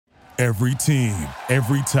Every team,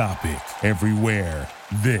 every topic, everywhere.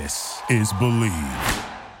 This is Believe.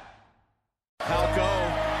 Palco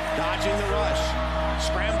dodging the rush,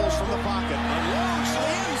 scrambles from the pocket, unloads to the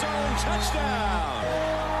end zone, touchdown!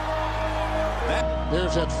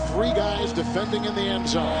 There's that three guys defending in the end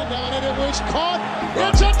zone. Down and it was caught.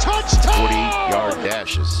 It's a touchdown! 40-yard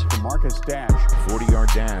dashes. Marcus Dash. 40-yard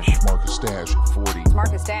dash. Marcus Dash. 40.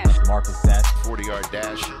 Marcus Dash. Marcus Dash. 40-yard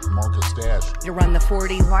dash. Marcus Dash. You run the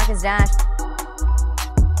 40. Marcus Dash.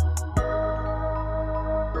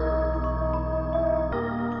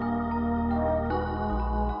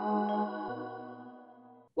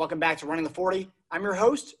 Welcome back to Running the 40. I'm your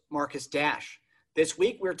host, Marcus Dash. This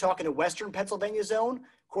week, we're talking to Western Pennsylvania's own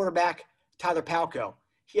quarterback, Tyler Palco.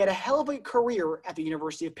 He had a hell of a career at the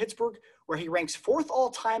University of Pittsburgh, where he ranks 4th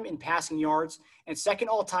all-time in passing yards and 2nd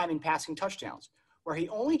all-time in passing touchdowns, where he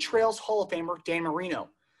only trails Hall of Famer Dan Marino.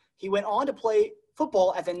 He went on to play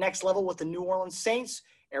football at the next level with the New Orleans Saints,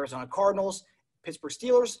 Arizona Cardinals, Pittsburgh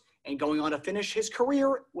Steelers, and going on to finish his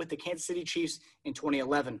career with the Kansas City Chiefs in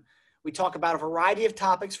 2011. We talk about a variety of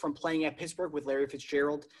topics, from playing at Pittsburgh with Larry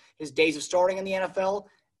Fitzgerald, his days of starting in the NFL,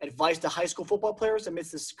 advice to high school football players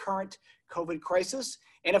amidst this current COVID crisis,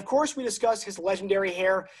 and of course we discuss his legendary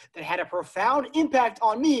hair that had a profound impact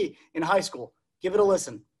on me in high school. Give it a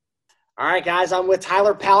listen. All right, guys, I'm with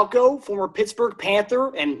Tyler Palco, former Pittsburgh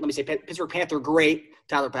Panther, and let me say Pittsburgh Panther great,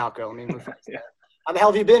 Tyler Palco. I mean, Yeah. How the hell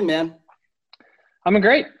have you been, man? I'm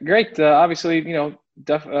great. Obviously,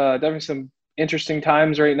 definitely some interesting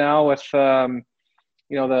times right now with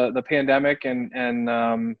the pandemic and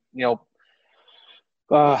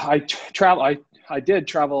I did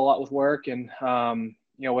travel a lot with work and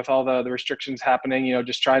with all the restrictions happening,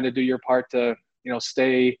 just trying to do your part to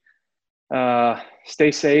stay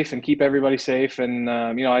safe and keep everybody safe. And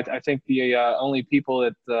I think the only people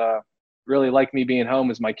that really like me being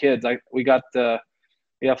home is my kids. We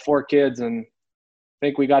have 4 kids, and I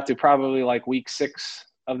think we got to probably like week 6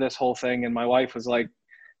 of this whole thing, and my wife was like,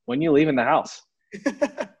 "When you leaving the house?"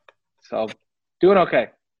 So, doing okay.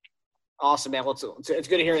 Awesome, man. Well, it's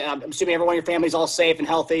good to hear. I'm assuming everyone in your family's all safe and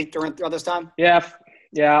healthy throughout this time. Yeah.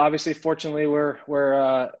 Obviously, fortunately, we're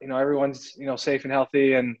everyone's safe and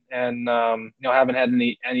healthy, and haven't had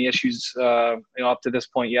any issues up to this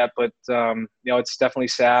point yet. But it's definitely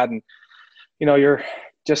sad, and you're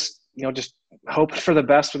just hoping for the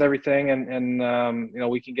best with everything, and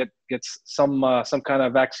we can get some kind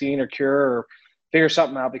of vaccine or cure or figure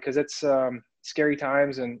something out, because it's scary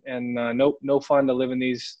times and no fun to live in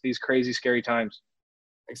these crazy scary times.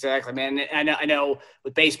 Exactly, man. I know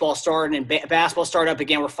with baseball starting and basketball starting up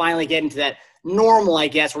again, we're finally getting to that normal, I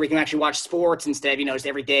guess, where we can actually watch sports instead of, just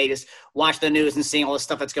every day, just watch the news and seeing all the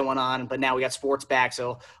stuff that's going on. But now we got sports back.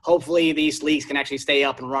 So hopefully these leagues can actually stay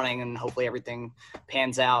up and running, and hopefully everything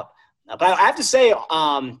pans out. But I have to say,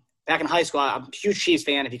 back in high school, I'm a huge Chiefs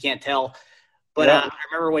fan, if you can't tell. But yeah. I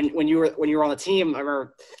remember when you were on the team, I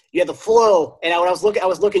remember you had the flow, and when I was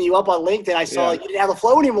looking you up on LinkedIn, I saw you didn't have the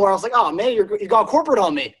flow anymore. I was like, oh man, you're going corporate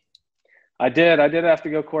on me. I did have to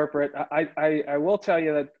go corporate. I will tell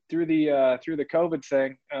you that through the COVID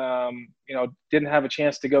thing, didn't have a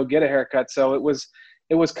chance to go get a haircut. So it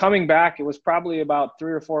was coming back. It was probably about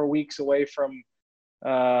 3 or 4 weeks away from,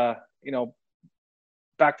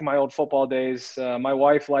 back to my old football days. My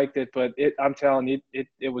wife liked it, but I'm telling you,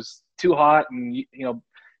 it was too hot. And,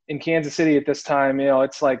 in Kansas City at this time,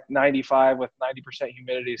 it's like 95 with 90%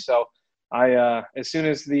 humidity. So I, as soon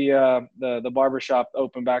as the barbershop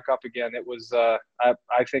opened back up again, it was, I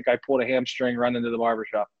think I pulled a hamstring running to the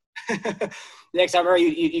barbershop. Next time, I remember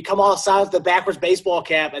you come all sides with the backwards baseball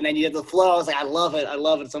cap, and then you did the flow. I was like, I love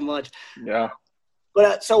it so much. Yeah.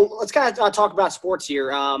 But so let's kind of talk about sports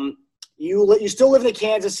here. You still live in the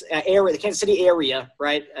Kansas area, the Kansas City area,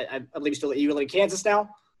 right? I believe you live in Kansas now.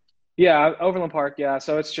 Yeah, Overland Park. Yeah,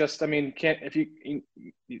 so it's just, if you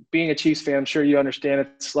being a Chiefs fan, I'm sure you understand.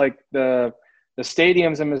 It's like the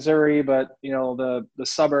stadium's in Missouri, but the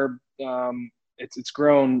suburb, it's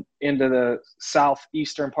grown into the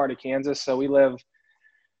southeastern part of Kansas. So we live,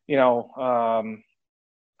 I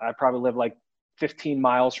probably live like 15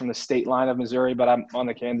 miles from the state line of Missouri, but I'm on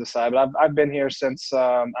the Kansas side. But I've been here since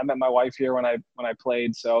I met my wife here when I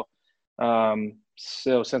played. So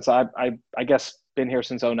since I guess been here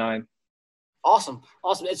since 2009. Awesome.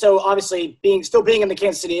 And so obviously still being in the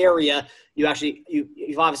Kansas City area, you've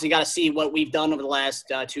obviously got to see what we've done over the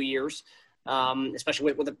last 2 years,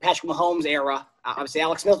 especially with the Patrick Mahomes era. Obviously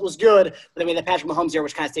Alex Smith was good, but the Patrick Mahomes era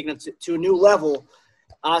was kind of taking it to a new level.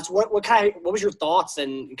 So what was your thoughts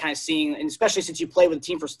and kind of seeing, and especially since you played with the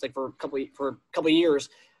team for a couple of years,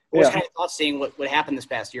 what was kind of thoughts seeing what happened this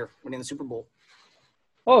past year, winning the Super Bowl?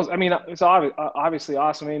 Well, I mean, it's obviously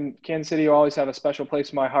awesome. I mean, Kansas City will always have a special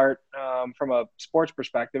place in my heart from a sports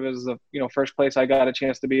perspective. It was the first place I got a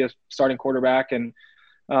chance to be a starting quarterback, and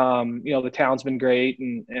the town's been great,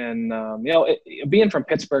 and being from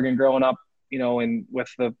Pittsburgh and growing up, and with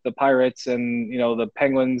the Pirates and the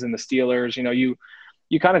Penguins and the Steelers,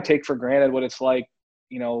 you kind of take for granted what it's like.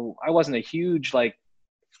 I wasn't a huge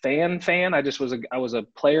fan. I was a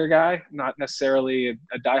player guy, not necessarily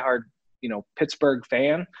a diehard Pittsburgh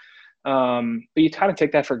fan. But you kind of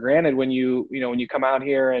take that for granted when you come out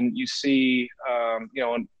here and you see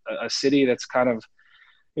a city that's kind of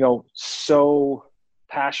so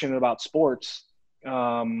passionate about sports,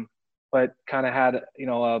 but kind of had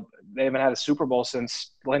they haven't had a Super Bowl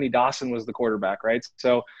since Lenny Dawson was the quarterback, right?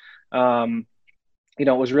 So it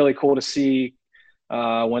was really cool to see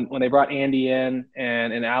when they brought Andy in,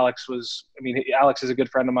 and Alex Alex is a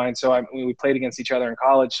good friend of mine, so we played against each other in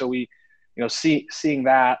college, so we seeing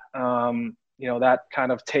that that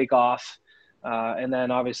kind of take off, and then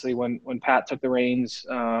obviously when Pat took the reins,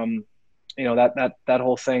 that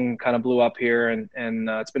whole thing kind of blew up here, and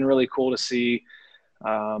it's been really cool to see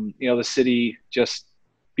the city just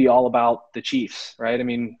be all about the Chiefs, right? I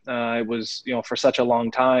mean, it was for such a long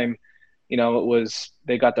time, it was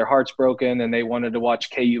they got their hearts broken and they wanted to watch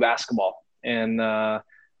KU basketball, and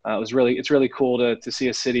it's really cool to see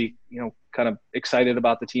a city kind of excited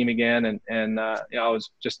about the team again, and I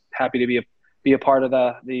was just happy to be a part of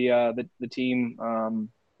the team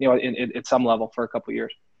at some level for a couple of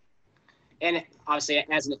years. And obviously,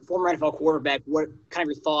 as a former NFL quarterback, what kind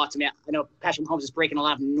of your thoughts? I mean, I know Patrick Mahomes is breaking a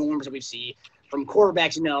lot of norms that we see from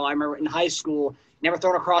quarterbacks. I remember in high school, never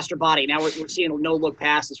thrown across your body. Now we're seeing no-look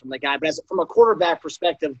passes from the guy. But from a quarterback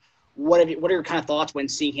perspective, what are your kind of thoughts when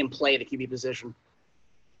seeing him play the QB position?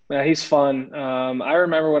 Yeah, he's fun. I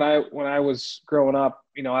remember when I was growing up,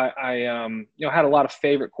 I had a lot of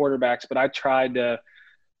favorite quarterbacks, but I tried to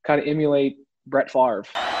kind of emulate Brett Favre.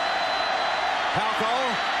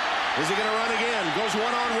 Palco, is he going to run again? Goes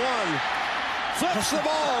one-on-one. Flips the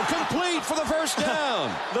ball, complete for the first down.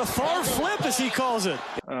 The Favre flip, as he calls it.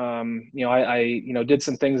 I did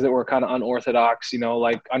some things that were kind of unorthodox,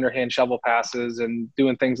 like underhand shovel passes and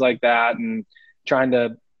doing things like that, and trying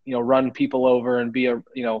to run people over and do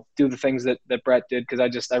the things that Brett did, because I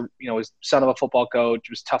was son of a football coach,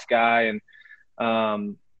 was a tough guy, and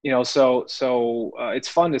so it's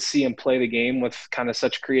fun to see him play the game with kind of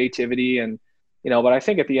such creativity, and but I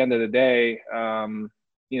think at the end of the day,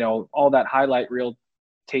 all that highlight reel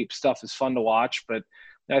tape stuff is fun to watch, but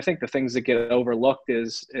I think the things that get overlooked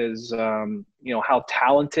is how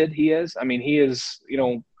talented he is. I mean, he is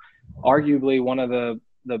arguably one of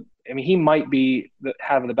he might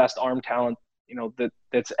have the best arm talent,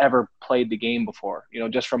 that's ever played the game before,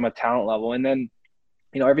 just from a talent level. And then,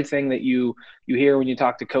 everything that you hear when you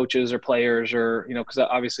talk to coaches or players, or, because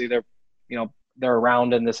obviously they're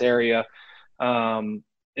around in this area,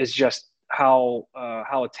 is just how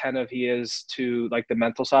attentive he is to the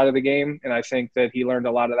mental side of the game. And I think that he learned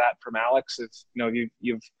a lot of that from Alex. It's,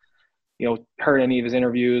 you've heard any of his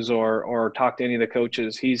interviews or talked to any of the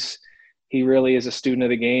coaches. He really is a student of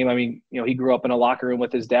the game. I mean, he grew up in a locker room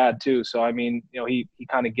with his dad too. So, I mean, he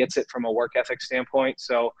kind of gets it from a work ethic standpoint.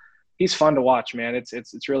 So he's fun to watch, man.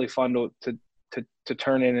 It's really fun to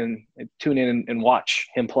turn in and tune in and watch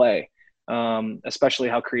him play. Especially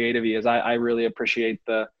how creative he is. I really appreciate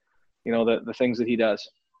the things that he does.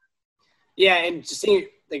 Yeah. And just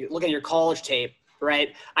looking at your college tape,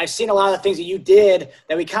 right? I've seen a lot of the things that you did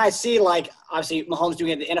that we kind of see, obviously Mahomes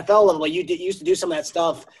doing it at the NFL level, but you used to do some of that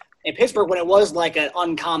stuff in Pittsburgh when it was an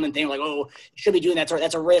uncommon thing, you should be doing that.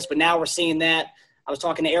 That's a risk. But now we're seeing that. I was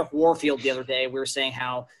talking to Eric Warfield the other day. We were saying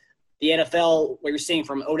how the NFL, what you're seeing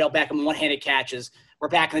from Odell Beckham, one-handed catches, where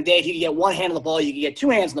back in the day, if you could get one hand on the ball, you could get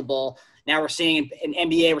two hands on the ball. Now we're seeing in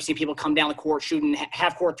NBA, we're seeing people come down the court shooting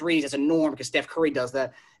half-court threes as a norm because Steph Curry does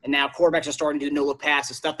that. And now quarterbacks are starting to do no-look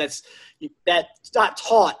passes, stuff that's not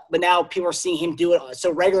taught, but now people are seeing him do it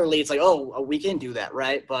so regularly. It's we can do that,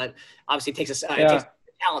 right? But obviously it takes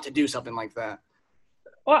talent to do something like that.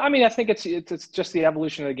 Well, I mean, I think it's just the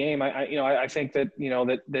evolution of the game. I think that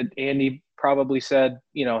that Andy probably said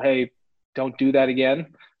hey, don't do that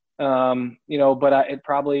again. But it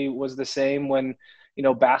probably was the same when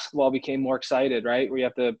basketball became more excited, right? Where you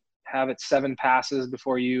have to have it 7 passes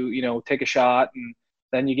before you take a shot, and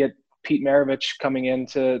then you get Pete Maravich coming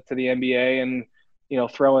into the NBA and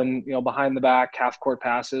throwing behind the back half court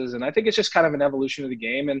passes, and I think it's just kind of an evolution of the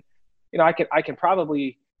game. And I can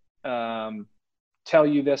probably tell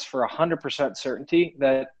you this for 100% certainty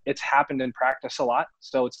that it's happened in practice a lot.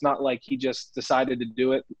 So it's not like he just decided to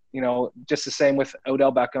do it, just the same with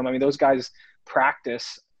Odell Beckham. I mean, those guys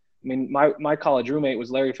practice. I mean, my college roommate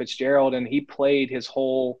was Larry Fitzgerald, and he played his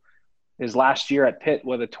last year at Pitt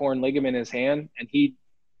with a torn ligament in his hand, and he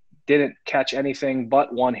didn't catch anything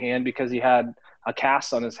but one hand because he had a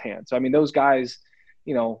cast on his hand. So, I mean, those guys,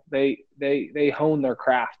 you know, they hone their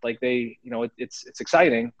craft. Like it's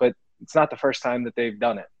exciting, but it's not the first time that they've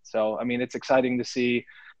done it. So, I mean, it's exciting to see,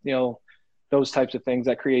 you know, those types of things,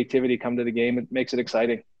 that creativity come to the game. It makes it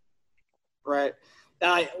exciting. Right.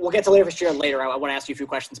 We'll get to Larry Fitzgerald later. I want to ask you a few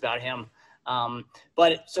questions about him.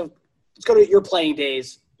 But so let's go to your playing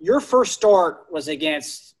days. Your first start was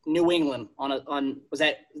against New England was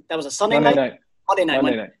that was a Sunday night? Monday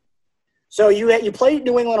night. So you played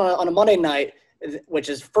New England on a Monday night, which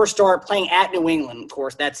is first start playing at New England. Of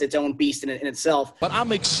course, that's its own beast in itself. But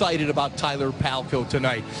I'm excited about Tyler Palko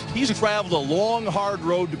tonight. He's traveled a long, hard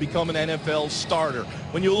road to become an NFL starter.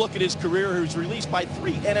 When you look at his career, he was released by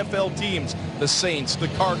 3 NFL teams, the Saints, the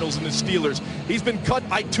Cardinals, and the Steelers. He's been cut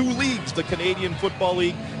by 2 leagues, the Canadian Football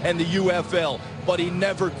League and the UFL. But he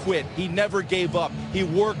never quit. He never gave up. He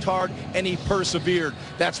worked hard, and he persevered.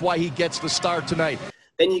 That's why he gets the start tonight.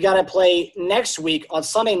 Then you got to play next week on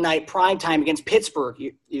Sunday night primetime against Pittsburgh,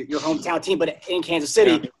 your hometown team, but in Kansas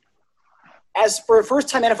City. Yeah. As for a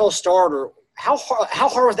first-time NFL starter, how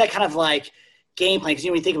hard was that kind of like game plan? Because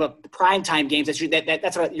when you think about primetime games,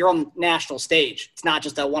 you're on national stage. It's not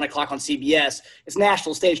just at 1 o'clock on CBS. It's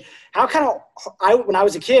national stage. When I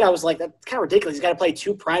was a kid, I was like, that's kind of ridiculous. He's got to play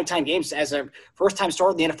 2 primetime games as a first-time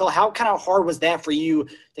starter in the NFL. How kind of hard was that for you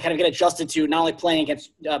to kind of get adjusted to not only playing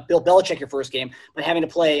against Bill Belichick your first game, but having to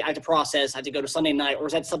play, I had to process, I had to go to Sunday night, or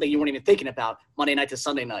was that something you weren't even thinking about, Monday night to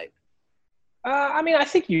Sunday night? I mean, I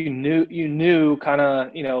think you knew kind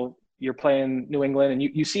of, you know, you're playing New England, and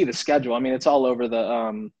you see the schedule. I mean, it's all over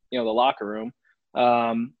the the locker room.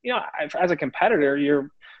 You know, as a competitor,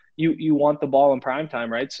 you want the ball in prime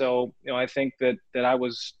time, right? So, you know, I think that I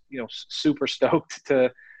was, you know, super stoked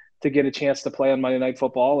to get a chance to play on Monday Night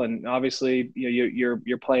Football, and obviously, you know,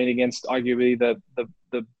 you're playing against arguably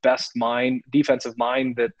the best defensive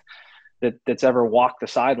mind that's ever walked the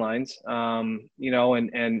sidelines. You know,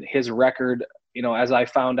 and his record. You know, as I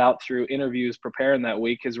found out through interviews preparing that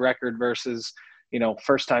week, his record versus, you know,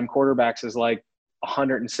 first-time quarterbacks is like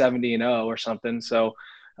 170-0 or something. So,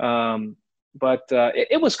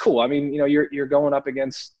 it was cool. I mean, you know, you're going up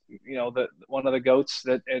against, you know, one of the GOATs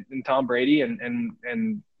and Tom Brady and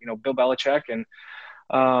you know, Bill Belichick, and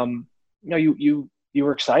you know, you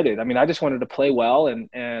were excited. I mean, I just wanted to play well and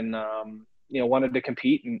you know, wanted to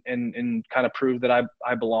compete and kind of prove that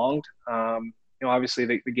I belonged. You know, obviously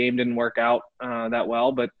the game didn't work out that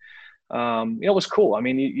well, but you know, it was cool. I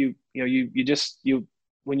mean, you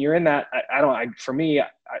when you're in that, I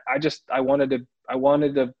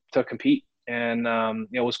wanted to compete, and you know,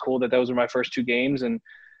 it was cool that those were my first 2 games, and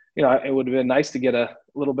you know, it would have been nice to get a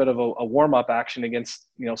little bit of a warm up action against,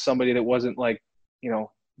 you know, somebody that wasn't like, you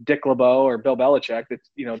know, Dick LeBeau or Bill Belichick. That's,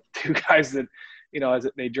 you know, 2 guys that, you know,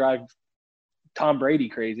 they drive Tom Brady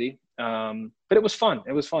crazy. But it was fun.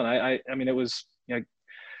 It was fun. I mean, it was, you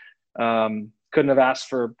know, couldn't have asked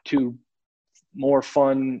for 2 more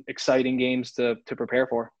fun, exciting games to prepare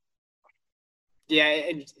for. Yeah,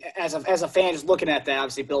 and as a fan, just looking at that,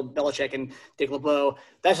 obviously Bill Belichick and Dick LeBeau,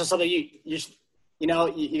 that's just something you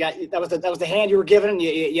got. That was the hand you were given, and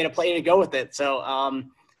you had to play to go with it. So,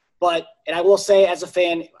 and I will say, as a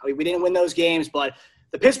fan, we didn't win those games, but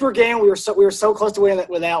the Pittsburgh game, we were so close to winning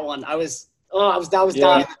with that one. I was dying in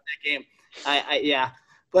that game. Yeah.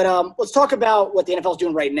 But let's talk about what the NFL is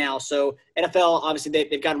doing right now. So NFL, obviously,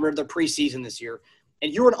 they've gotten rid of their preseason this year,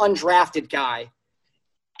 and you're an undrafted guy.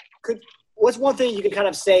 What's one thing you could kind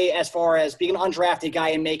of say as far as being an undrafted guy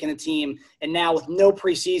and making the team, and now with no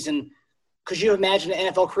preseason, could you imagine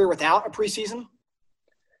an NFL career without a preseason?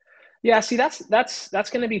 Yeah, see, that's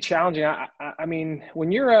going to be challenging. I mean,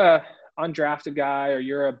 when you're a undrafted guy, or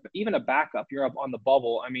you're even a backup, you're up on the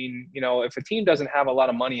bubble. I mean, you know, if a team doesn't have a lot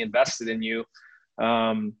of money invested in you,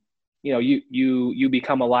 you know, you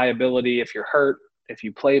become a liability if you're hurt, if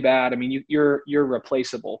you play bad. I mean, you're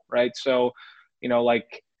replaceable, right? So, you know,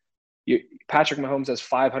 like Patrick Mahomes has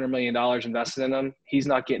 $500 million invested in him. He's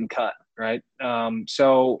not getting cut, right?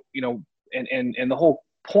 So, you know, and the whole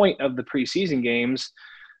point of the preseason games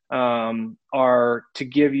are to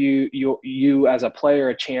give you as a player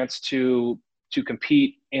a chance to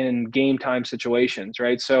compete in game time situations,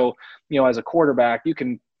 right? So, you know, as a quarterback, you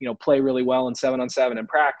can, you know, play really well in 7-on-7 in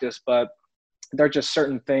practice, but there are just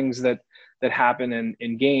certain things that happen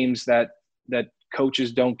in games that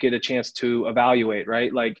coaches don't get a chance to evaluate,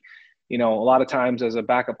 right? Like, you know, a lot of times as a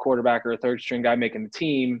backup quarterback or a third string guy making the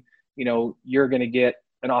team, you know, you're going to get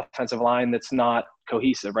an offensive line that's not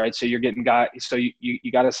cohesive, right? So you're getting guys. So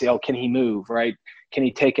you got to say, oh, can he move, right? Can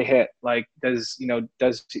he take a hit? Like, does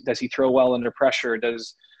he throw well under pressure?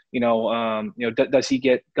 Does does he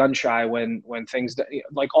get gun shy when things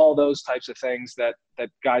like all those types of things that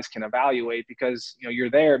guys can evaluate, because you're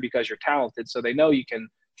there because you're talented. So they know you can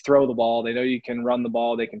throw the ball, they know you can run the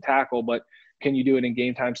ball, they can tackle, but can you do it in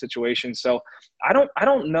game time situations? So I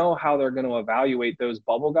don't know how they're going to evaluate those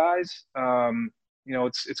bubble guys.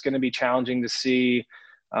 It's going to be challenging to see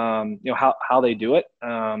how they do it.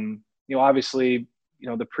 Obviously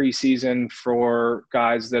the preseason for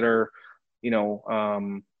guys that are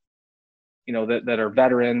that are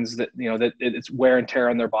veterans, that that it's wear and tear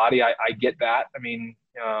on their body. I get that. I mean,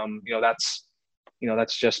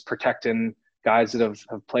 that's just protecting guys that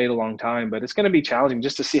have played a long time, but it's going to be challenging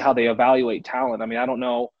just to see how they evaluate talent. I mean, I don't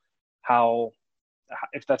know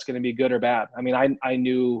if that's going to be good or bad. I mean, I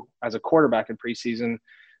knew as a quarterback in preseason,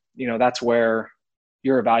 that's where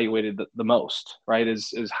you're evaluated the most, right?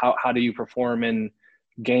 Is how do you perform in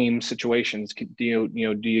game situations? Do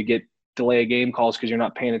you get delay game calls because you're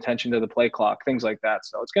not paying attention to the play clock, things like that.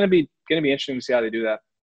 So it's going to be interesting to see how they do that.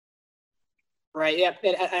 Right. Yeah.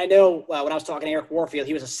 And I know when I was talking to Eric Warfield,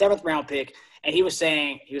 he was a 7th round pick, and he was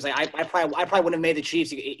like, I probably wouldn't have made the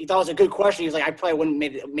Chiefs. He thought it was a good question. He was like, I probably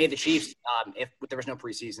wouldn't have made the Chiefs if there was no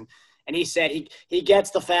preseason. And he said he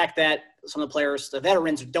gets the fact that some of the players, the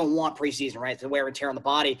veterans, don't want preseason, right? The wear and tear on the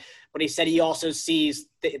body. But he said he also sees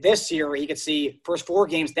this year, he could see first 4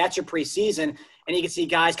 games, that's your preseason. And you can see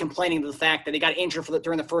guys complaining to the fact that they got injured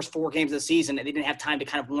during the first 4 games of the season, and they didn't have time to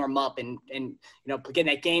kind of warm up and get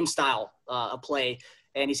that game style of play.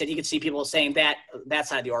 And he said you could see people saying that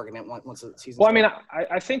side of the argument once the season. Well, I mean,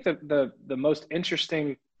 I think that the most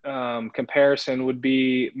interesting comparison would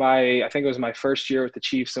be I think it was my first year with the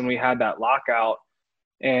Chiefs, and we had that lockout,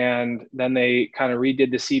 and then they kind of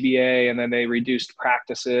redid the CBA, and then they reduced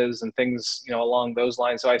practices and things along those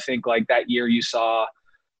lines. So I think like that year you saw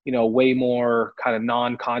way more kind of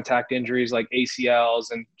non-contact injuries like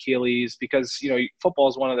ACLs and Achilles, because football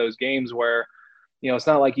is one of those games where it's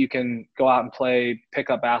not like you can go out and play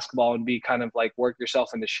pickup basketball and be kind of like work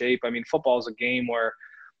yourself into shape. I mean, football is a game where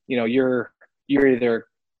you're either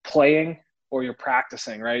playing or you're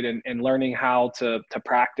practicing, right? And learning how to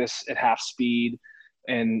practice at half speed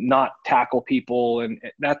and not tackle people, and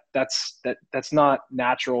that's not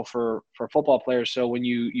natural for football players. So when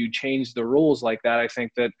you change the rules like that, I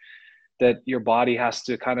think that your body has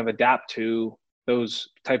to kind of adapt to those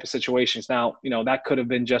type of situations. Now, that could have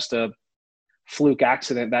been just a fluke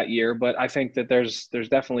accident that year, but I think that there's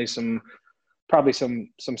definitely probably some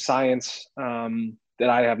science that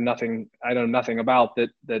I know nothing about that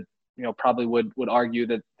probably would argue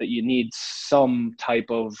that you need some type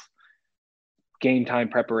of game time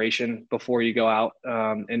preparation before you go out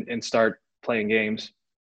and start playing games.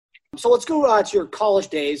 So let's go to your college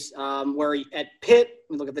days, where at Pitt,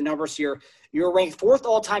 we look at the numbers here, you were ranked 4th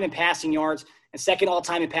all-time in passing yards and 2nd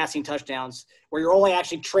all-time in passing touchdowns, where you're only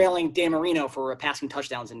actually trailing Dan Marino for passing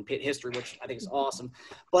touchdowns in Pitt history, which I think is awesome.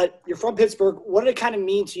 But you're from Pittsburgh. What did it kind of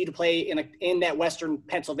mean to you to play in that Western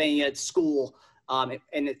Pennsylvania school? And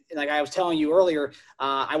like I was telling you earlier,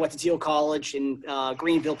 I went to Thiel College in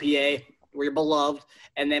Greenville, PA, where you're beloved.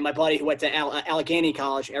 And then my buddy who went to Allegheny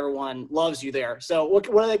College, everyone loves you there. So what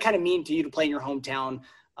did it kind of mean to you to play in your hometown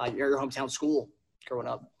school growing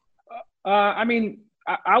up? I mean,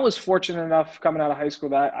 I was fortunate enough coming out of high school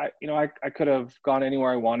that I could have gone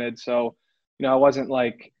anywhere I wanted. So, I wasn't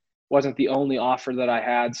the only offer that I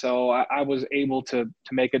had. So I was able to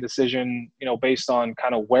make a decision, based on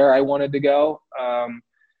kind of where I wanted to go.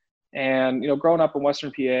 And, growing up in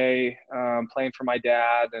Western PA, playing for my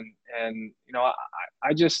dad and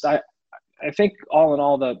I think all in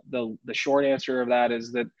all, the short answer of that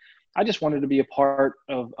is that I just wanted to be a part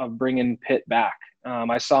of bringing Pitt back.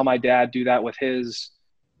 I saw my dad do that with his,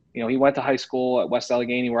 he went to high school at West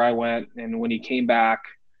Allegheny where I went. And when he came back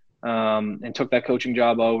and took that coaching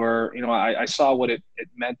job over, I saw what it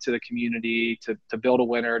meant to the community to build a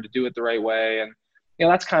winner, to do it the right way. And,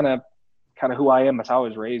 that's kind of who I am. That's how I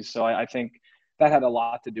was raised. So I think that had a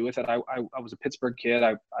lot to do with it. I was a Pittsburgh kid.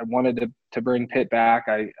 I wanted to bring Pitt back.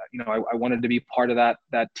 I wanted to be part of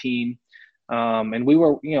that team. And we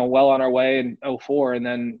were, well on our way in 2004. And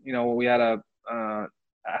then, we had a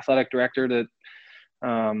athletic director that,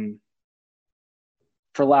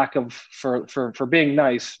 for being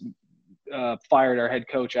nice, fired our head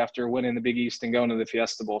coach after winning the Big East and going to the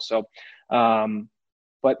Fiesta Bowl. So,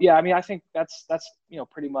 but yeah, I mean, I think that's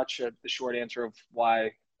pretty much the short answer of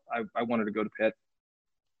why I wanted to go to Pitt.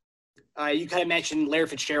 You kind of mentioned Larry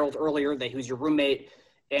Fitzgerald earlier, that he was your roommate,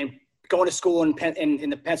 and going to school in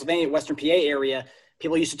the Pennsylvania, Western PA area,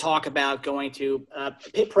 people used to talk about going to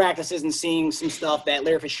pit practices and seeing some stuff that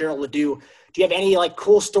Larry Fitzgerald would do. Do you have any like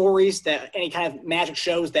cool stories any kind of magic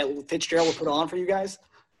shows that Fitzgerald would put on for you guys?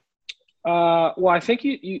 Well, I think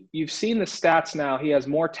you've seen the stats now. He has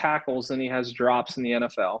more tackles than he has drops in the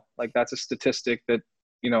NFL. Like that's a statistic that,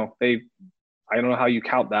 I don't know how you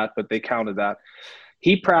count that, but they counted that.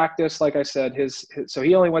 He practiced, like I said, so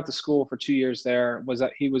he only went to school for 2 years there.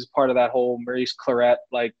 He was part of that whole Maurice Clarett,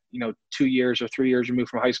 2 years or 3 years removed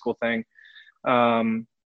from high school thing.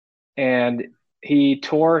 And he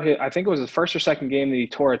tore I think it was his first or second game that he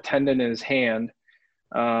tore a tendon in his hand.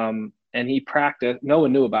 And he practiced, no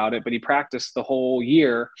one knew about it, but he practiced the whole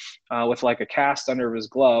year with like a cast under his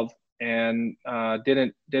glove and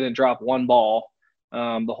didn't drop one ball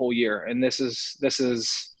the whole year. And this is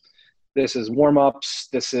warm-ups.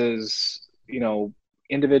 This is,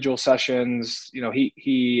 individual sessions.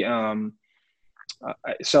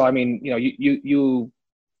 So, I mean, you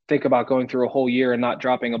think about going through a whole year and not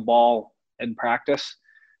dropping a ball in practice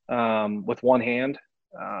with one hand.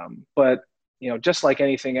 But, just like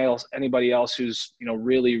anybody else who's,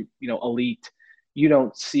 really, elite, you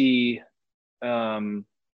don't see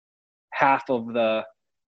half of the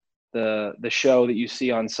show that you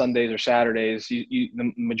see on Sundays or Saturdays. The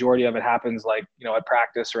majority of it happens at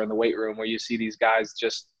practice or in the weight room where you see these guys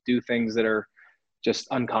just do things that are just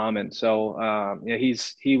uncommon. So, he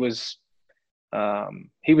was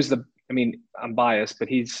I'm biased, but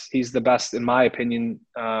he's the best in my opinion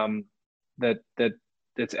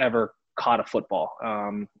that's ever caught a football.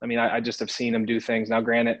 I just have seen him do things. Now,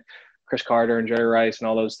 granted, Chris Carter and Jerry Rice and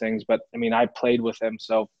all those things, but I played with him,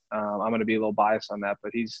 so I'm going to be a little biased on that.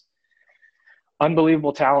 But he's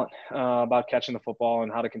unbelievable talent about catching the football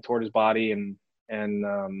and how to contort his body, and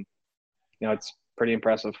it's pretty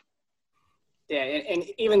impressive. Yeah, and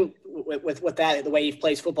even with that, the way he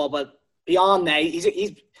plays football, but beyond that,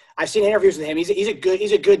 I've seen interviews with him. He's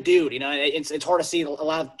a good dude. It's hard to see a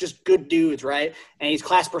lot of just good dudes, right? And he's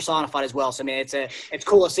class personified as well. So it's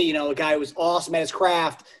cool to see a guy who's awesome at his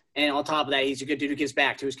craft, and on top of that, he's a good dude who gives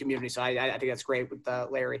back to his community. So I think that's great with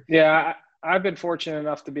Larry. Yeah, I've been fortunate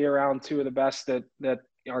enough to be around two of the best that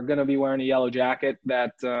are going to be wearing a yellow jacket.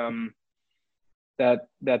 That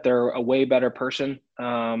they're a way better person.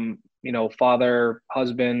 Father,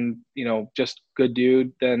 husband, just good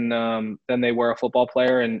dude than they were a football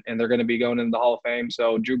player, and they're going to be going into the Hall of Fame.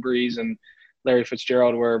 So Drew Brees and Larry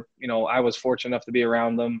Fitzgerald were, I was fortunate enough to be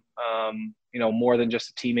around them, more than just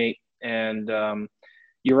a teammate. And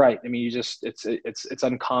you're right. It's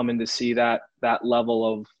uncommon to see that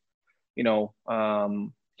level of,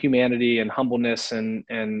 humanity and humbleness and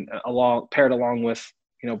paired along with,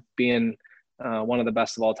 being one of the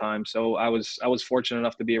best of all time. So I was fortunate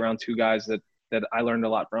enough to be around two guys that I learned a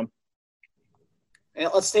lot from. And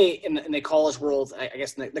let's stay in the college world, I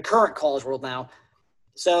guess in the current college world now.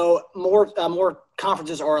 So more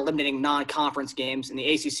conferences are eliminating non-conference games in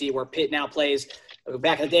the ACC, where Pitt now plays.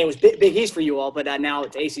 Back in the day, it was Big East for you all, but now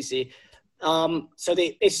it's ACC. So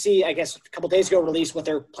the ACC, I guess, a couple of days ago released what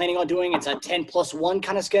they're planning on doing. It's a 10+1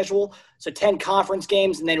 kind of schedule. So 10 conference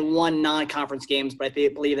games and then 1 non-conference games. But I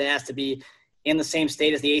believe it has to be in the same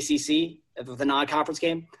state as the ACC, the non-conference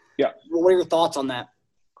game. Yeah. What are your thoughts on that?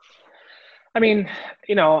 I don't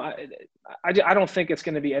think it's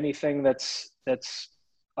going to be anything that's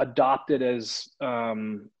adopted as,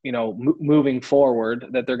 moving forward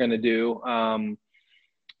that they're going to do.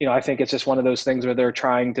 I think it's just one of those things where they're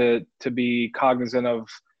trying to be cognizant of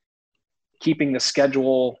keeping the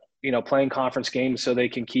schedule, playing conference games so they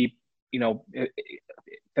can keep,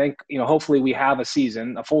 hopefully we have a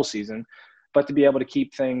full season, but to be able to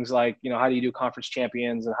keep things like, how do you do conference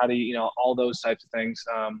champions and how do you, all those types of things.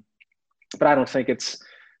 But I don't think it's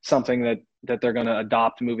something that they're going to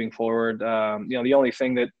adopt moving forward. The only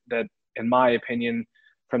thing that in my opinion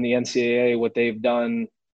from the NCAA, what they've done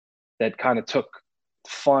that kind of took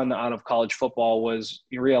fun out of college football was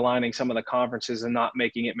realigning some of the conferences and not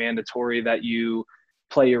making it mandatory that you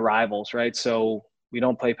play your rivals, right? So we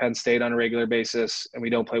don't play Penn State on a regular basis and we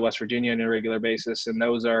don't play West Virginia on a regular basis. And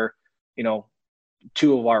those are,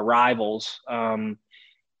 two of our rivals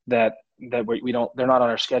that we don't, they're not on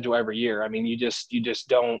our schedule every year. You just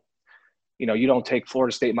don't, you don't take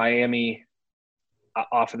Florida State, Miami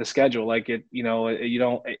off of the schedule. You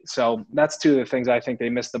don't. So that's two of the things I think they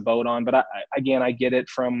missed the boat on. But I get it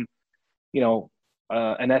from,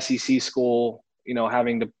 an SEC school,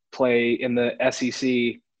 having to play in the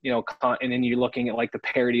SEC, and then you're looking at the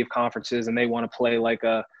parity of conferences and they want to play like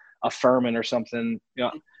a Furman or something.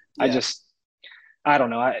 Yeah. I don't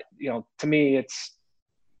know. To me,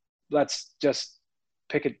 let's just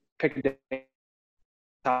pick pick a day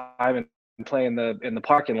time and play in the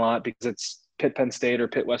parking lot because it's Pitt, Penn State, or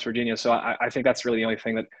Pitt, West Virginia. So I think that's really the only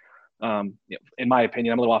thing that, in my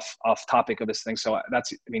opinion, I'm a little off topic of this thing. So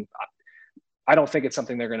I don't think it's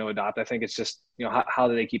something they're going to adopt. I think it's just, how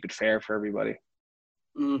do they keep it fair for everybody?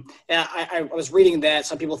 Yeah, I was reading that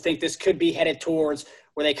some people think this could be headed towards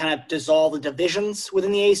where they kind of dissolve the divisions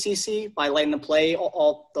within the ACC by letting them play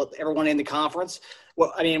everyone in the conference.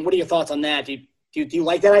 Well, I mean, what are your thoughts on that? Do you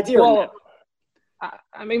like that idea? Well,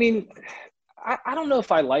 I don't know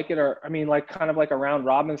if I like it, or like kind of like a round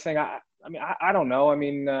robin thing. I don't know.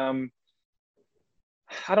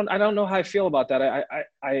 I don't know how I feel about that.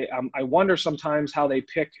 I wonder sometimes how they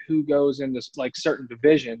pick who goes into like certain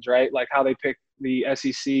divisions, right? Like how they pick the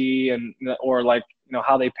SEC or like,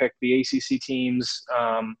 how they pick the ACC teams.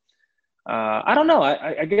 I don't know.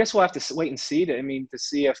 I guess we'll have to wait and see to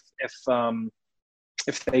see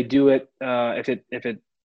if they do it, if it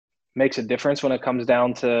makes a difference when it comes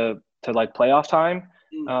down to like playoff time.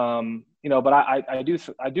 But I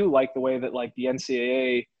do like the way that like the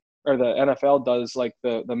NCAA or the NFL does like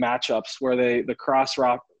the matchups where the cross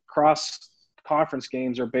conference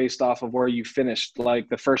games are based off of where you finished, like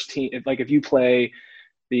the first team. Like if you play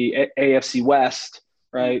the AFC West,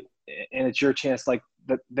 right, and it's your chance, like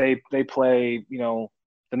that they play, the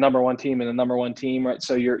number one team and the number one team, right?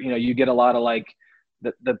 So you get a lot of like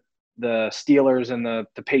the Steelers and the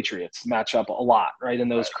Patriots match up a lot, right, in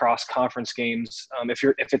those cross conference games.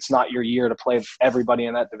 If it's not your year to play everybody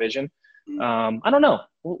in that division. I don't know.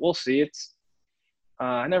 We'll see.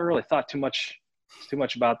 I never really thought too much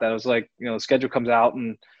about that. It was like, the schedule comes out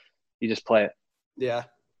and you just play it. Yeah.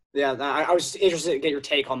 I was just interested to get your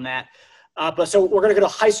take on that. But so we're going to go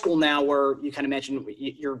to high school now, where you kind of mentioned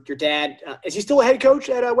your dad. Is he still a head coach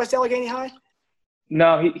at West Allegheny High?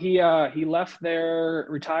 No, he left there,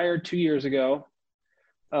 retired 2 years ago,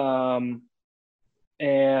 and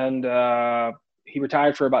he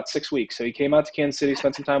retired for about 6 weeks. So he came out to Kansas City,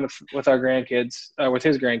 spent some time with our grandkids, with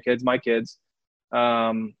his grandkids, my kids.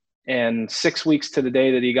 And 6 weeks to the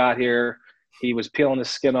day that he got here, he was peeling his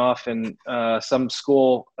skin off, and some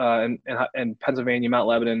school in Pennsylvania, Mount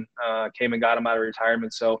Lebanon, came and got him out of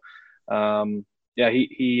retirement. So,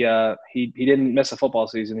 he didn't miss a football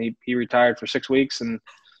season. He retired for 6 weeks and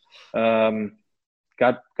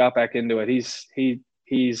got back into it. He's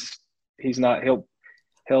not, he'll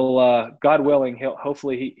God willing,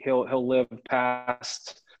 he'll live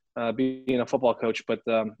past being a football coach, but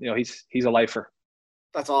he's a lifer.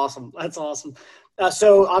 That's awesome.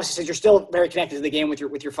 So obviously, since you're still very connected to the game with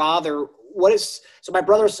your father, so my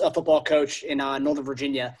brother's a football coach in Northern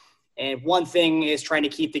Virginia, and one thing is trying to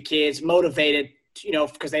keep the kids motivated,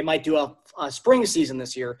 because they might do a spring season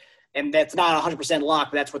this year, and that's not 100%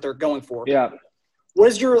 locked, but that's what they're going for. Yeah. What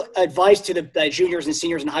is your advice to the juniors and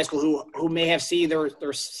seniors in high school who may have seen their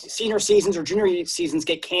senior seasons or junior seasons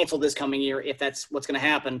get canceled this coming year, if that's what's going to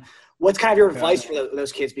happen? What's kind of your advice for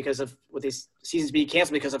those kids with these seasons being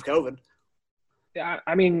canceled because of COVID? Yeah,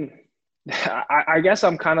 I guess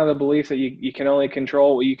I'm kind of the belief that you can only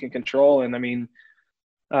control what you can control. And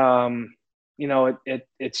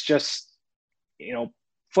it's just,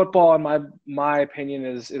 football, in my opinion,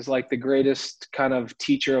 is like the greatest kind of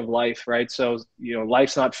teacher of life, right? So,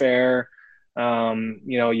 life's not fair.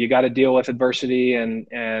 You got to deal with adversity, and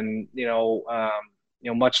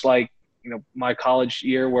much like, my college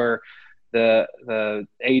year where the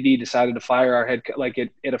AD decided to fire our head, like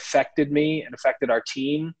it affected me and affected our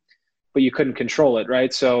team, but you couldn't control it,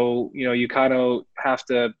 right? So, you kind of have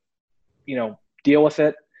to, deal with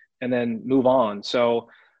it and then move on. So,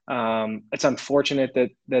 it's unfortunate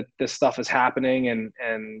that this stuff is happening,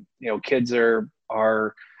 and kids are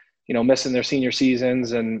missing their senior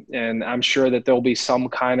seasons, and I'm sure that there'll be some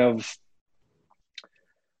kind of,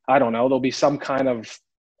 there'll be some kind of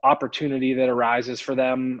opportunity that arises for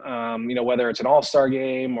them, whether it's an all-star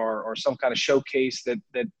game or some kind of showcase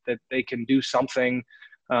that they can do something,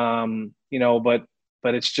 but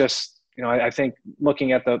it's just, I think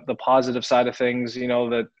looking at the positive side of things,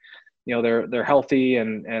 that they're healthy,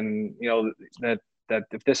 and that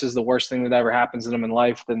if this is the worst thing that ever happens to them in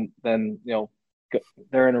life, then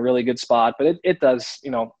they're in a really good spot. But it does,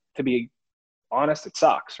 to be honest, it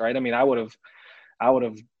sucks, right? I would have,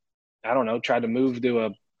 tried to move to a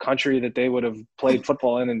country that they would have played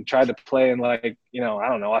football in and tried to play in, like,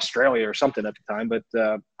 Australia or something at the time. But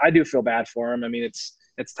I do feel bad for them. It's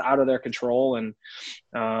out of their control, and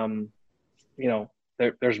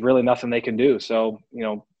there's really nothing they can do. So,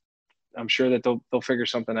 I'm sure that they'll figure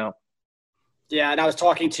something out. Yeah, and I was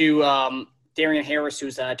talking to Darian Harris,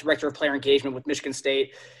 who's Director of Player Engagement with Michigan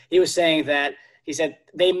State. He was saying that he said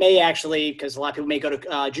they may actually, because a lot of people may go to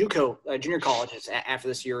JUCO, junior colleges after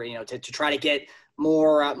this year, to try to get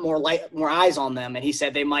more eyes on them. And he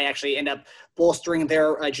said they might actually end up bolstering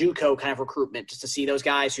their JUCO kind of recruitment just to see those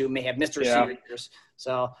guys who may have missed their senior years.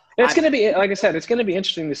 So it's going to be, like I said, it's going to be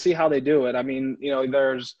interesting to see how they do it. I mean,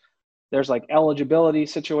 there's like eligibility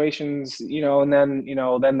situations, and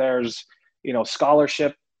then there's,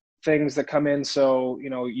 scholarship things that come in. So,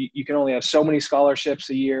 you can only have so many scholarships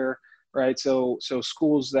a year, right? So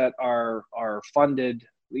schools that are funded,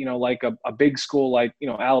 like a big school like,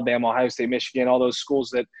 Alabama, Ohio State, Michigan, all those schools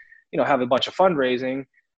that, have a bunch of fundraising,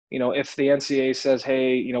 if the NCAA says,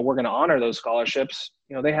 hey, we're going to honor those scholarships,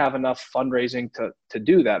 they have enough fundraising to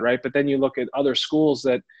do that, right? But then you look at other schools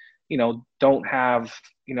that, don't have,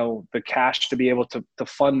 the cash to be able to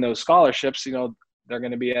fund those scholarships, they're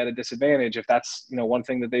going to be at a disadvantage if that's, one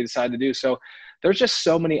thing that they decide to do. So there's just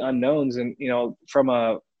so many unknowns. And, from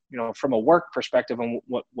a work perspective and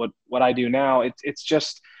what I do now, it's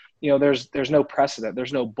just, there's no precedent,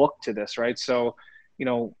 there's no book to this, right? So,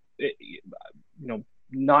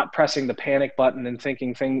 not pressing the panic button and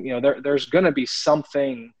thinking there's going to be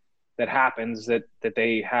something that happens that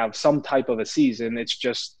they have some type of a season. It's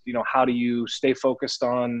just, how do you stay focused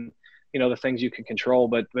on, the things you can control,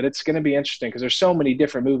 but it's going to be interesting because there's so many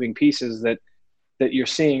different moving pieces that you're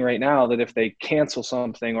seeing right now, that if they cancel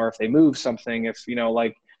something or if they move something, if,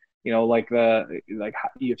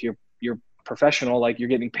 if you're professional, like you're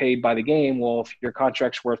getting paid by the game. Well, if your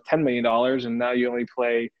contract's worth $10 million and now you only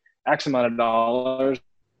play X amount of dollars,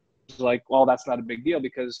 like, well, that's not a big deal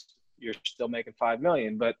because you're still making $5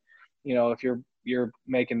 million. But, if you're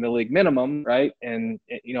making the league minimum, right? And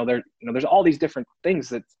there's all these different things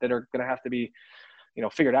that are going to have to be,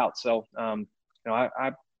 figured out. So,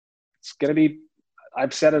 it's going to be,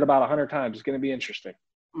 I've said it about 100 times, it's going to be interesting.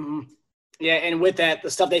 Mm-hmm. Yeah, and with that, the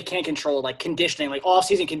stuff they can't control, like conditioning, like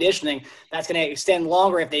off-season conditioning, that's going to extend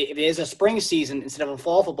longer if it is a spring season instead of a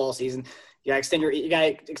fall football season. You got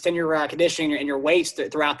to extend your conditioning and your weights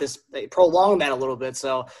throughout this, prolong that a little bit.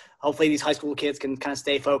 So hopefully these high school kids can kind of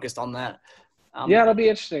stay focused on that. Yeah, it'll be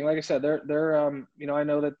interesting. Like I said, they're I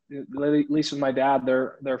know that at least with my dad,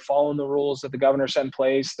 they're following the rules that the governor set in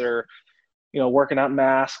place. They're working out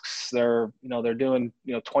masks. They're doing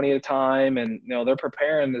 20 at a time, and they're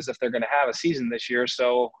preparing as if they're going to have a season this year.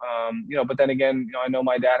 So but then again, I know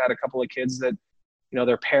my dad had a couple of kids that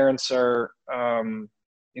their parents are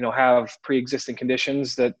have pre-existing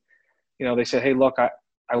conditions that they said, hey, look, I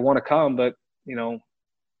want to come, but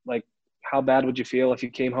like, how bad would you feel if you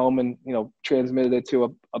came home and transmitted it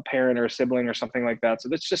to a parent or a sibling or something like that? So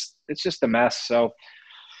it's just a mess. So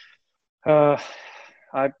I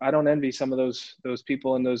don't envy some of those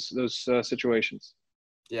people in those situations.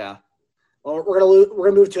 Yeah. Well, we're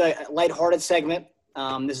gonna move to a lighthearted segment.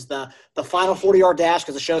 This is the final 40-yard dash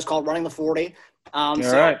because the show is called Running the 40. All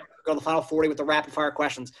right. Go to the final 40 with the rapid fire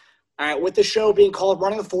questions. All right. With the show being called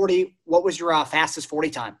Running the 40, what was your fastest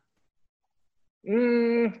 40 time?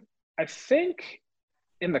 I think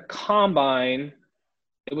in the combine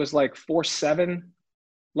it was like 4.7.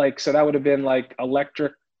 Like, so that would have been like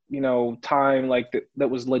electric, time, like that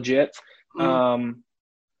was legit.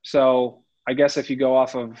 So I guess if you go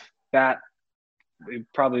off of that, it'd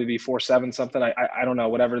probably be 4.7 something. I don't know,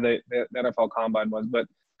 whatever the NFL combine was, but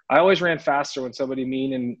I always ran faster when somebody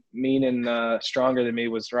mean and stronger than me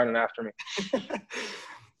was running after me.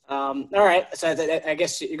 All right. So I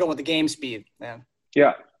guess you're going with the game speed, man.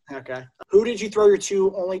 Yeah. Okay. Who did you throw your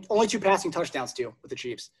only two passing touchdowns to with the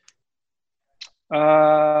Chiefs?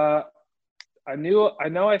 I know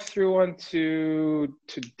I threw one to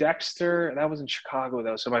Dexter, and that was in Chicago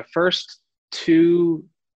though. So my first two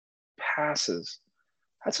passes.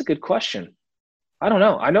 That's a good question. I don't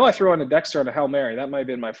know. I know I threw one to Dexter on a Hail Mary. That might have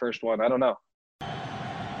been my first one. I don't know.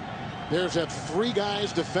 There's that three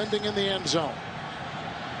guys defending in the end zone.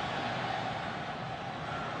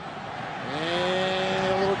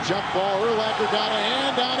 And a little jump ball. Urlacher got a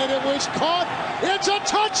hand on it. It was caught. It's a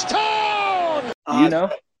touchdown.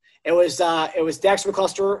 It was Dexter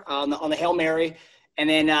McCluster on the Hail Mary, and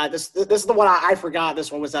then this is the one I forgot.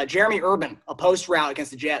 This one was Jeremy Urban, a post route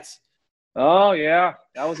against the Jets. Oh yeah,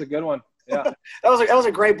 that was a good one. Yeah, that was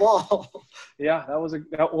a great ball. Yeah,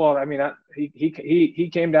 well. I mean, he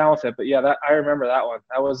came down with it, but yeah, I remember that one.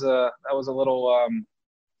 That was a little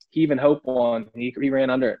heave and hope one. He ran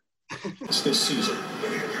under it. This season,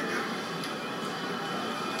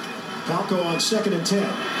 Falco on 2nd and 10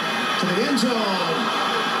 to the end zone.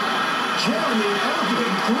 Jeremy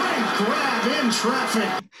Urban, great grab in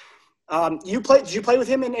traffic. Did you play with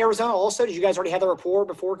him in Arizona also? Did you guys already have the rapport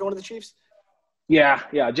before going to the Chiefs? Yeah.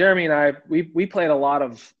 Jeremy and I, we played a lot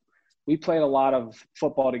of we played a lot of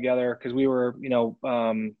football together because we were,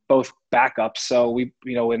 both backups. So we,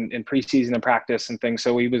 in preseason and practice and things.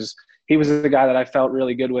 So he was the guy that I felt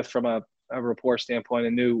really good with from a rapport standpoint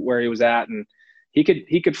and knew where he was at, and he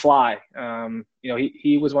could fly.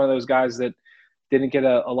 He was one of those guys that didn't get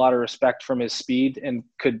a lot of respect from his speed and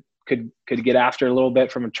could get after a little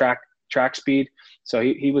bit from a track speed. So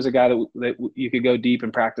he was a guy that you could go deep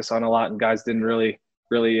and practice on a lot, and guys didn't really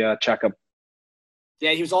check him.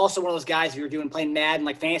 Yeah, he was also one of those guys, if you were playing Madden,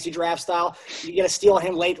 like fantasy draft style, you got to steal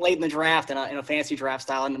him late in the draft in a fantasy draft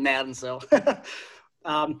style in the Madden. So,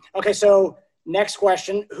 okay, so next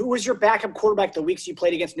question. Who was your backup quarterback the weeks you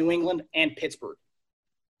played against New England and Pittsburgh?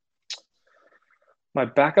 My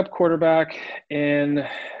backup quarterback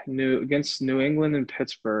against New England and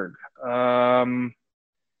Pittsburgh.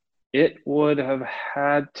 It would have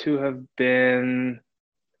had to have been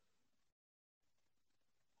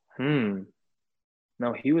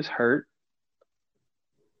No, he was hurt.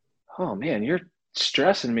 Oh man, you're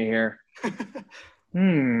stressing me here.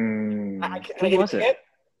 Who was it?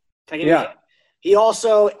 Yeah. He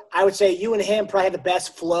also, I would say, you and him probably had the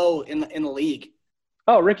best flow in the league.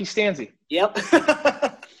 Oh, Ricky Stanzi. Yep.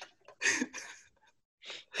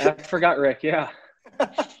 I forgot Rick. Yeah.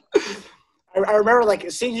 I remember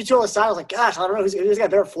seeing you two on the side. I was like, gosh, I don't know who's got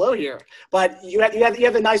better flow here. But you have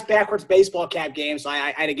the nice backwards baseball cap game, so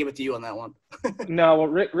I had to give it to you on that one. No, well,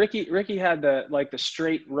 Ricky had the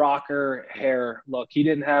straight rocker hair look. He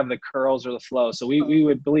didn't have the curls or the flow. So we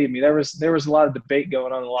would, believe me, there was a lot of debate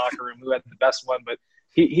going on in the locker room who had the best one. But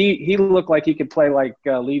he looked like he could play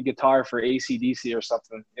lead guitar for AC/DC or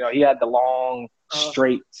something. He had the long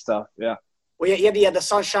straight stuff. Yeah. Well, yeah, he had the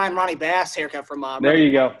Sunshine Ronnie Bass haircut from there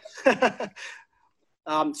you go.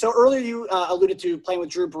 So earlier you alluded to playing with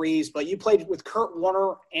Drew Brees, but you played with Kurt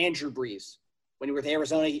Warner and Drew Brees when you were with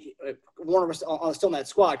Arizona. Warner was still in that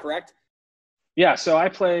squad, correct? Yeah. So I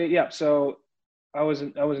played. Yeah. So I was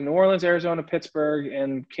in New Orleans, Arizona, Pittsburgh,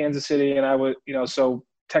 and Kansas City, and I was so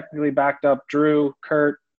technically backed up Drew,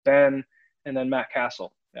 Kurt, Ben, and then Matt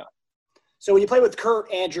Castle. Yeah. So when you played with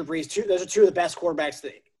Kurt and Drew Brees, those are two of the best quarterbacks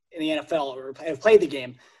in the NFL or have played the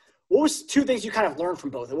game. What was two things you kind of learned from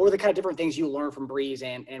both? What were the kind of different things you learned from Brees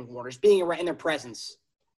and Warner, just being in their presence?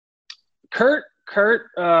 Kurt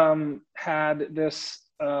had this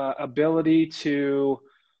ability to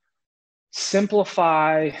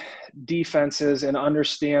simplify defenses and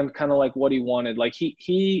understand kind of what he wanted.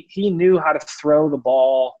 He knew how to throw the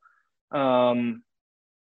ball to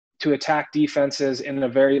attack defenses in a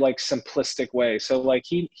very simplistic way. So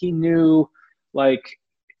he knew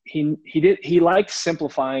he liked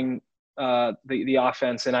simplifying the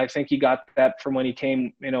offense, and I think he got that from when he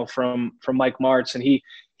came from Mike Martz, and he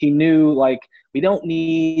knew we don't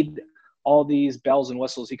need all these bells and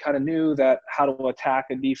whistles. He kind of knew how to attack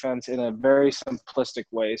a defense in a very simplistic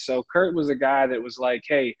way. So Kurt was a guy that was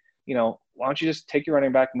hey, why don't you just take your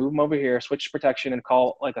running back, move him over here, switch protection, and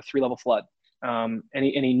call a 3-level flood. And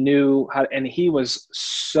he knew how, and he was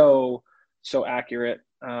so accurate.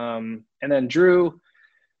 And then Drew,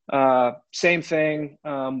 same thing.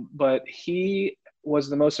 But he was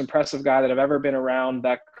the most impressive guy that I've ever been around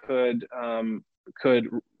that could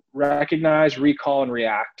recognize, recall, and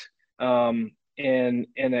react in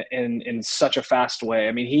such a fast way.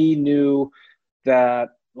 I mean, he knew that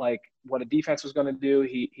what a defense was going to do.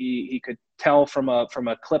 He could tell from a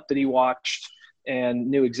clip that he watched and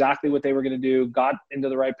knew exactly what they were going to do, got into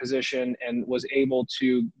the right position, and was able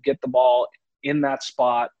to get the ball in that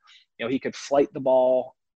spot. He could flight the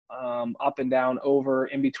ball up and down, over,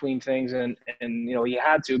 in between things, and he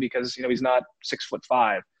had to because he's not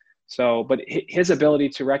 6'5". So, but his ability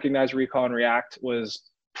to recognize, recall, and react was,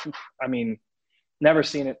 never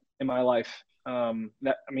seen it in my life. I've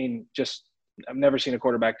never seen a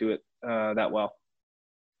quarterback do it that well.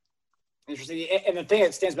 Interesting. And the thing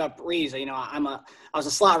that stands about Brees, I was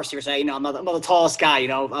a slot receiver, so I'm not the tallest guy,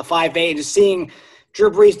 5'8", and just seeing Drew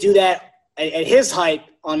Brees do that at his height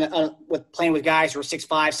with playing with guys who were 6'5",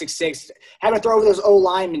 6'6", having to throw over those O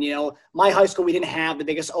linemen. My high school, we didn't have the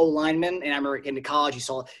biggest O linemen, and I remember getting to college,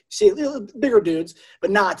 you see bigger dudes,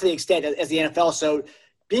 but not to the extent as the NFL. So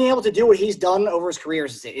being able to do what he's done over his career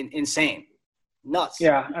is insane. Nuts.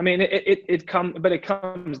 Yeah, it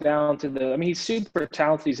comes down to he's super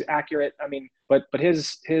talented, he's accurate. But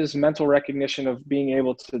his mental recognition of being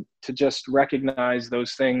able to just recognize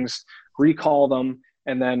those things, recall them,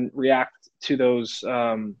 and then react to those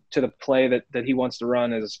to the play that he wants to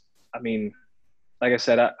run is, like I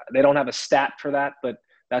said, they don't have a stat for that, but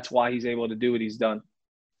that's why he's able to do what he's done.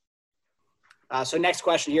 So next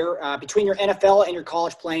question here, between your NFL and your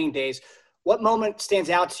college playing days, what moment stands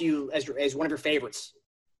out to you as one of your favorites?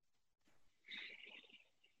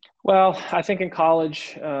 Well, I think in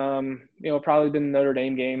college, probably been the Notre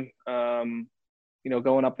Dame game.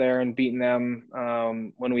 Going up there and beating them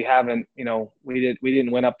when we haven't, we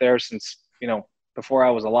didn't win up there since, before I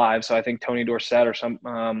was alive. So I think Tony Dorsett or some,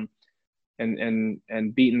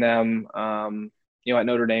 and beating them, at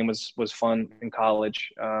Notre Dame was fun in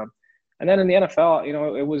college. And then in the NFL,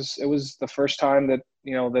 it was the first time that,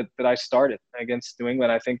 that I started against New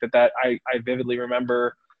England. I think that I vividly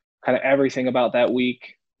remember kind of everything about that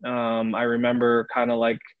week. I remember kind of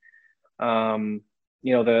like,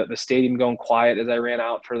 the stadium going quiet as I ran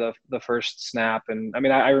out for the first snap. And I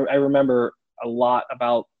mean, I remember a lot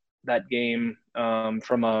about that game from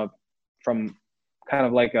kind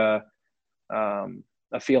of like a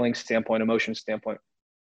feeling standpoint, emotion standpoint.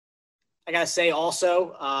 I gotta say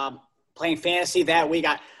also, playing fantasy that week,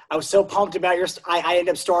 I was so pumped about I ended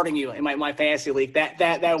up starting you in my fantasy league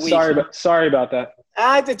that week. Sorry about that.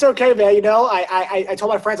 It's okay, man. I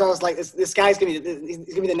told my friends, I was like, this guy's gonna be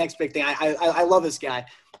the next big thing. I love this guy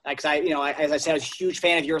because as I said, I was a huge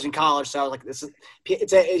fan of yours in college. So I was like,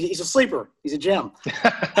 he's a sleeper. He's a gem.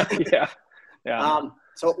 Yeah.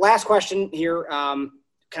 So last question here, kind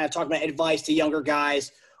of talking about advice to younger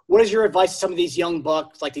guys. What is your advice to some of these young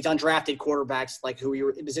bucks, like these undrafted quarterbacks, like who you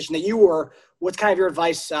were in the position that you were? What's kind of your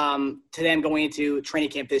advice to them going into training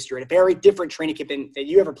camp this year? A very different training camp than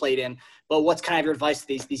you ever played in, but what's kind of your advice to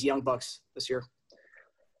these young bucks this year?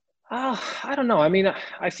 I don't know. I mean,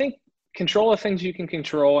 I think control the things you can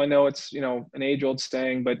control. I know it's, an age-old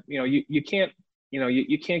saying, but, you can't,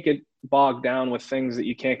 you can't get bogged down with things that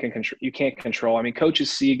you can't control. I mean,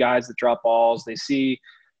 coaches see guys that drop balls. They see,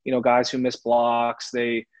 guys who miss blocks.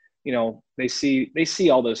 They see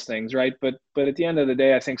all those things, right? But at the end of the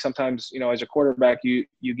day, I think sometimes, as a quarterback, you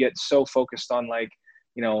get so focused on like,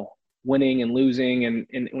 winning and losing.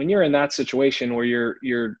 And when you're in that situation where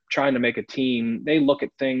you're trying to make a team, they look at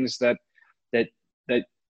things that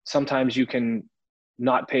sometimes you can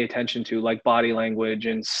not pay attention to, like body language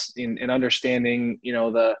and understanding,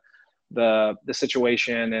 the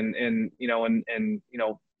situation and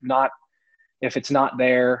not, if it's not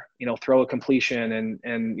there, throw a completion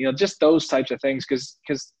and just those types of things.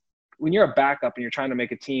 Because when you're a backup and you're trying to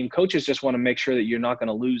make a team, coaches just want to make sure that you're not going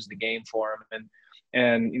to lose the game for them.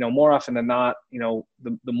 And more often than not,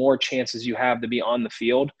 the more chances you have to be on the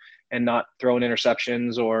field and not throwing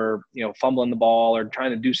interceptions or, fumbling the ball or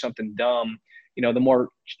trying to do something dumb, the more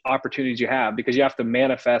opportunities you have, because you have to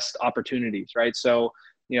manifest opportunities, right? So,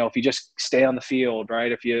 if you just stay on the field, right?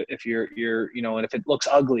 If you're, and if it looks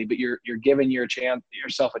ugly, but you're giving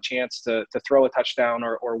yourself a chance to throw a touchdown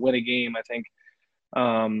or win a game, I think,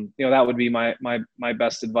 that would be my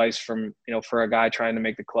best advice from, for a guy trying to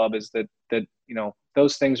make the club is that,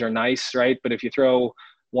 those things are nice, right? But if you throw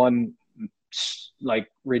one like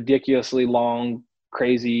ridiculously long,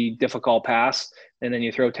 crazy, difficult pass, and then you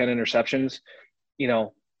throw 10 interceptions,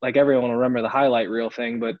 like everyone will remember the highlight reel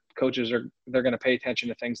thing, but coaches they're going to pay attention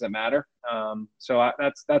to things that matter. So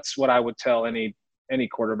that's what I would tell any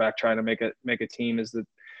quarterback trying to make a team is that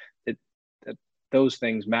those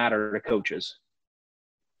things matter to coaches.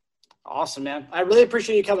 Awesome, man. I really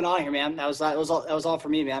appreciate you coming on here, man. That was all for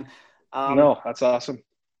me, man. No, that's awesome.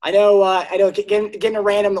 I know getting a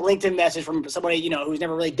random LinkedIn message from somebody, who's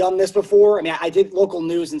never really done this before. I mean, I did local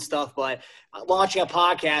news and stuff, but launching a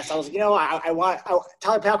podcast, I was like,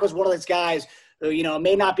 Tyler Palko is one of those guys who,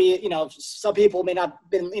 may not be, some people may not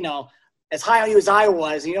been, as high on you as I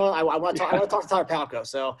was, I want to talk to Tyler Palko.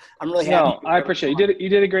 So I'm really happy. No, I appreciate it. You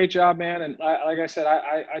did a great job, man. And like I said,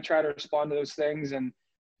 I try to respond to those things. And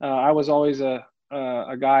I was always a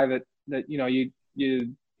guy that,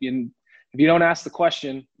 if you don't ask the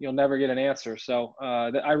question, you'll never get an answer. So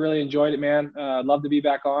I really enjoyed it, man. I'd love to be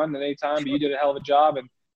back on at any time, but you did a hell of a job. And,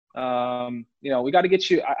 we got to get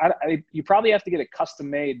you you probably have to get it custom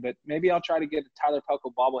made, but maybe I'll try to get a Tyler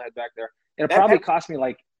Palko bobblehead back there. It'll probably cost me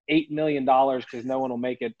like $8 million because no one will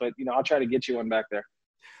make it, but, I'll try to get you one back there.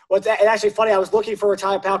 Well, it's actually funny. I was looking for a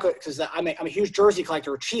Tyler Palko because I'm a huge jersey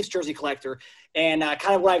collector, a Chiefs jersey collector. And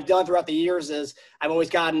kind of what I've done throughout the years is I've always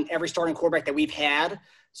gotten every starting quarterback that we've had.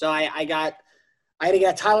 So I had to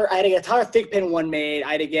get a Tyler Thigpen one made.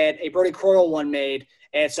 I had to get a Brody Croyle one made.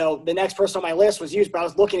 And so the next person on my list was used, but I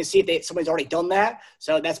was looking to see if somebody's already done that.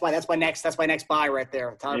 So that's my next buy right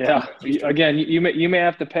there. Tyler Thigpen. Again, you may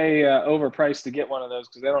have to pay overpriced to get one of those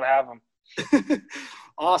because they don't have them.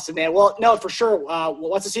 Awesome, man. Well, no, for sure.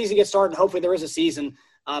 Once the season gets started, hopefully there is a season.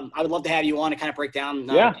 I would love to have you on to kind of break down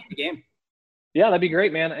the game. Yeah, that'd be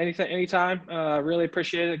great, man. Anytime. Really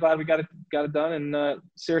appreciate it. Glad we got it done. And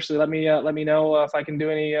seriously, let me know if I can do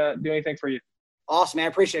anything for you. Awesome, man. I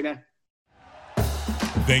appreciate it, man.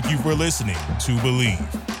 Thank you for listening to Believe.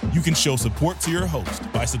 You can show support to your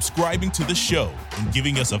host by subscribing to the show and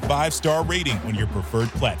giving us a 5-star rating on your preferred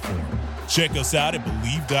platform. Check us out at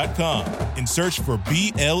Believe.com and search for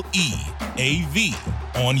BLEAV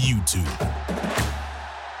on YouTube.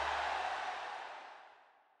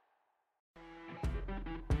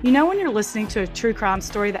 You know when you're listening to a true crime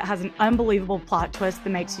story that has an unbelievable plot twist that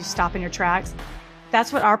makes you stop in your tracks?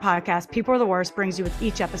 That's what our podcast, People Are the Worst, brings you with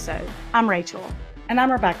each episode. I'm Rachel. And I'm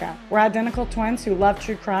Rebecca. We're identical twins who love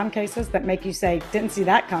true crime cases that make you say, didn't see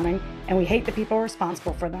that coming, and we hate the people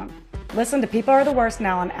responsible for them. Listen to People Are the Worst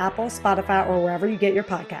now on Apple, Spotify, or wherever you get your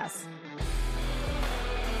podcasts.